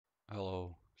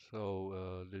Hello.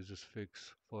 So this is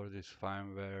fix for this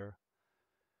firmware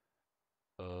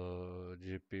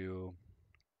GPU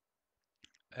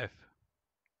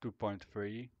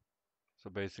F2.3. So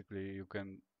basically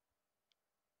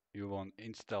you won't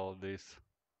install this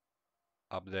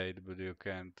update, but you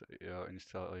can't, your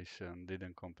installation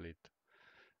didn't complete.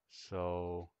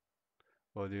 So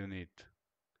what do you need?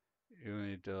 You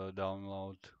need to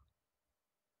download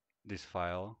this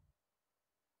file,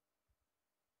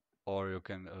 or you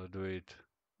can do it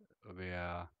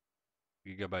via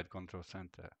Gigabyte Control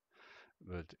Center.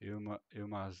 But you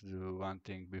must do one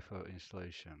thing before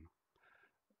installation.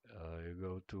 You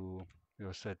go to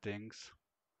your settings.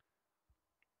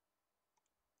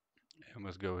 You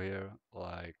must go here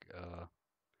like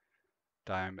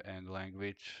time and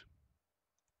language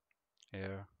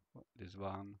here, this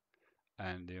one,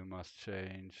 and you must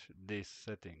change these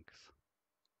settings.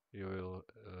 You will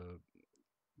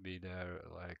be there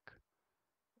like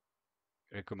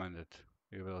recommended.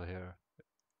 You will hear,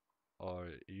 or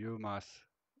you must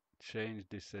change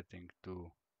this setting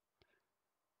to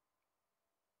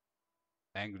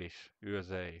English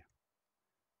USA.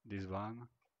 This one,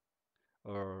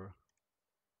 or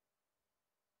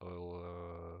or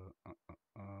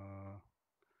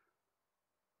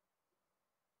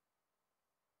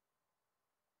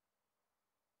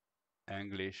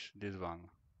English. This one.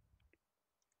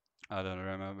 I don't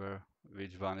remember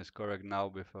which one is correct now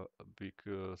before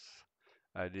because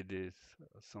I did this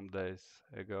some days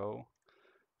ago.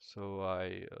 So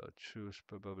I choose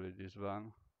probably this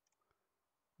one.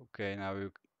 Okay, now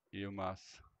you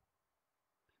must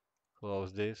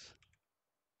close this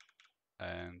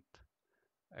and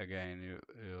again you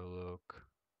look.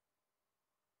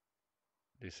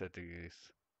 This setting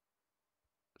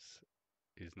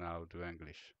is now to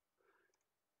English,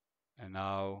 and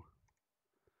now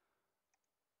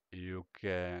you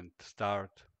can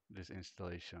start this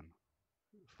installation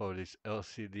for this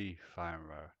LCD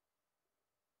firmware.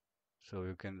 So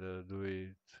you can do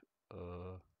it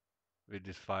uh, with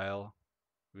this file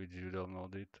which you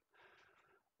downloaded,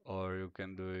 or you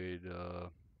can do it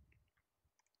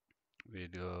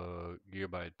with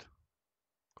Gigabyte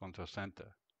Control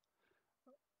Center.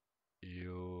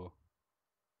 You,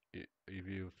 if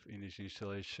you finish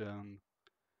installation,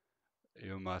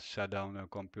 you must shut down your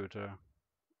computer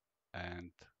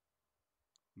and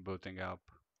booting up,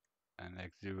 and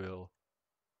next you will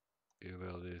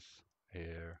this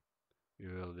here, you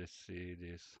will this see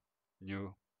this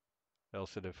new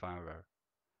LCD firmware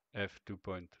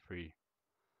F2.3,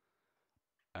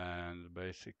 and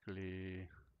basically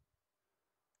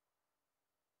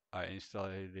I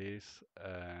installed this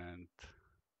and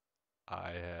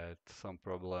I had some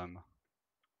problem.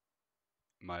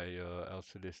 My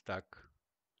LCD stuck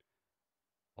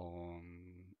on,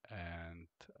 and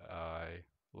I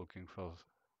looking for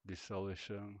this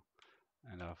solution,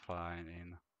 and I find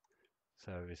in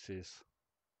services.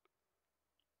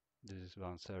 This is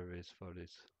one service for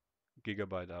this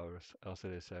gigabyte hours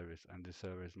LCD service, and the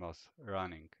service must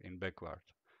running in backward.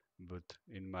 But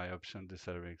in my option, the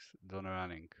service don't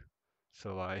running.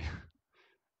 So I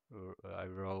I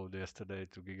wrote yesterday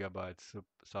to Gigabyte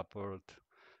support,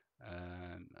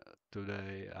 and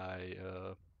today I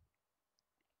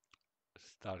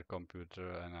start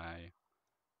computer and I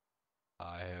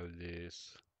have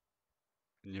this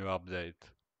new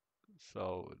update.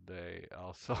 So they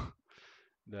also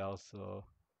they also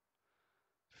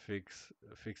fix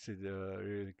it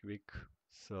really quick.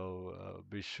 So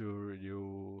be sure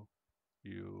you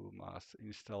must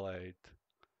install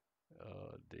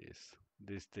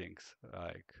these things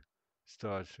like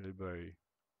storage library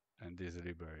and this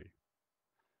library.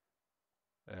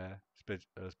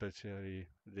 Especially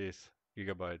this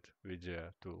gigabyte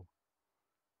VGA tool.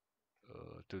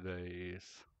 Today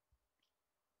is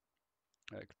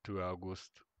like 2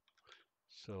 August,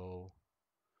 so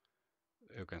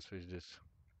you can switch this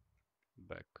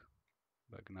back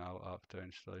now after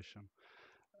installation,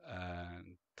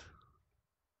 and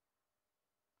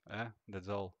that's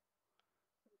all.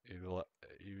 If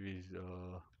is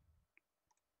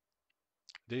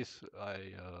this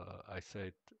I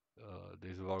said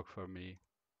this work for me.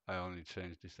 I only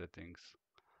changed the settings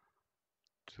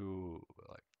to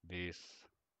like this,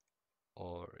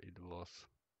 or it was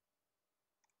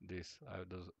this. I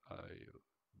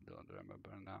don't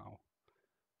remember now.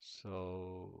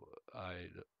 So I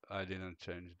didn't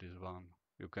change this one.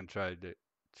 You can try the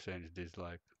change this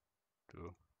like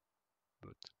too,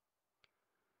 but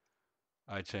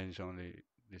I changed only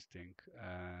this thing,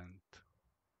 and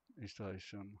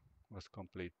installation was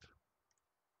complete.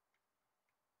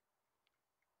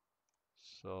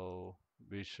 So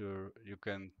be sure you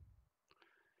can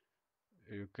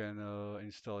you can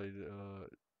install it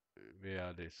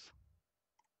via this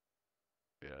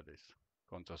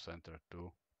control center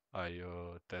too. I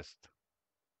test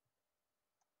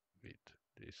with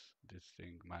this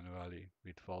thing manually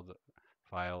with folder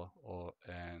file or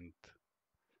and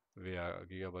via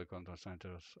gigabyte control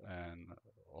centers and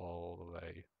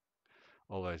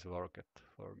always work it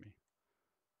for me.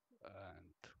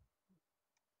 And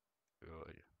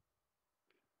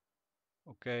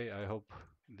okay, I hope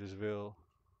this will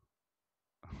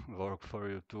work for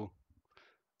you too.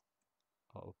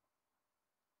 Hope.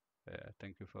 Yeah,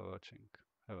 thank you for watching.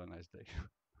 Have a nice day.